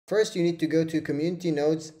First, you need to go to community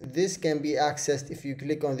nodes. This can be accessed if you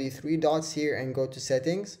click on the three dots here and go to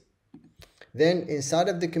settings. Then inside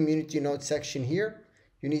of the community node section here,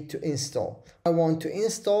 you need to install. I want to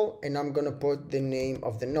install and I'm going to put the name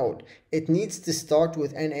of the node. It needs to start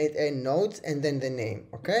with n8n nodes and then the name.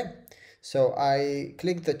 Okay. So I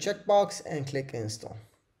click the checkbox and click install.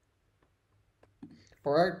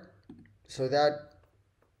 All right. So that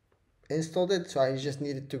installed it. So I just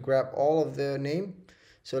needed to grab all of the name.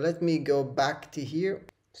 So let me go back to here.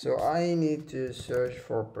 So I need to search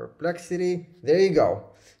for Perplexity. There you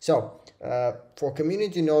go. So for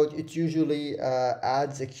community node, it usually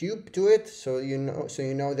adds a cube to it. So you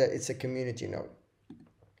know that it's a community node.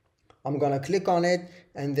 I'm gonna click on it,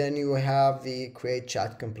 and then you have the create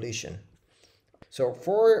chat completion. So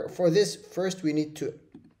for this, first we need to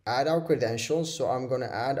add our credentials. So I'm gonna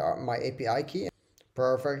add my API key.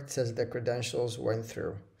 Perfect, it says the credentials went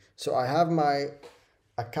through. So I have my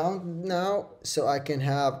account now, so I can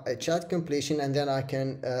have a chat completion, and then I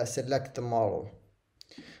can select the model.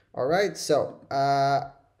 All right, so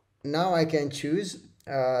now I can choose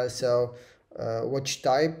which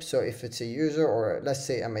type. So if it's a user, or let's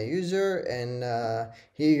say I'm a user, and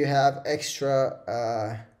here you have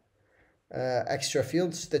extra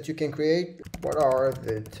fields that you can create. What are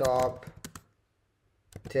the top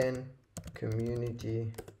 10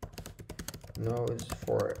 community nodes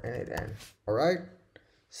for n8n? All right,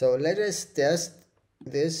 so let us test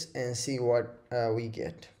this and see what we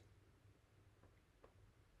get.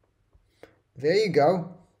 There you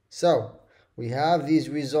go. So we have these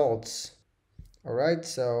results. All right,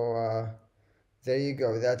 so there you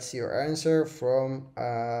go. That's your answer from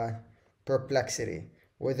Perplexity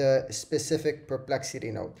with a specific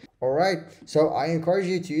Perplexity node. All right, so I encourage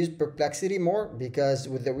you to use Perplexity more, because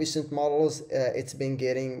with the recent models, it's been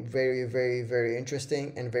getting very, very, very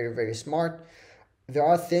interesting and very, very smart. There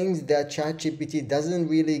are things that ChatGPT doesn't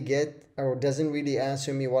really get, or doesn't really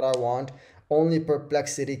answer me what I want. Only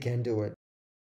Perplexity can do it.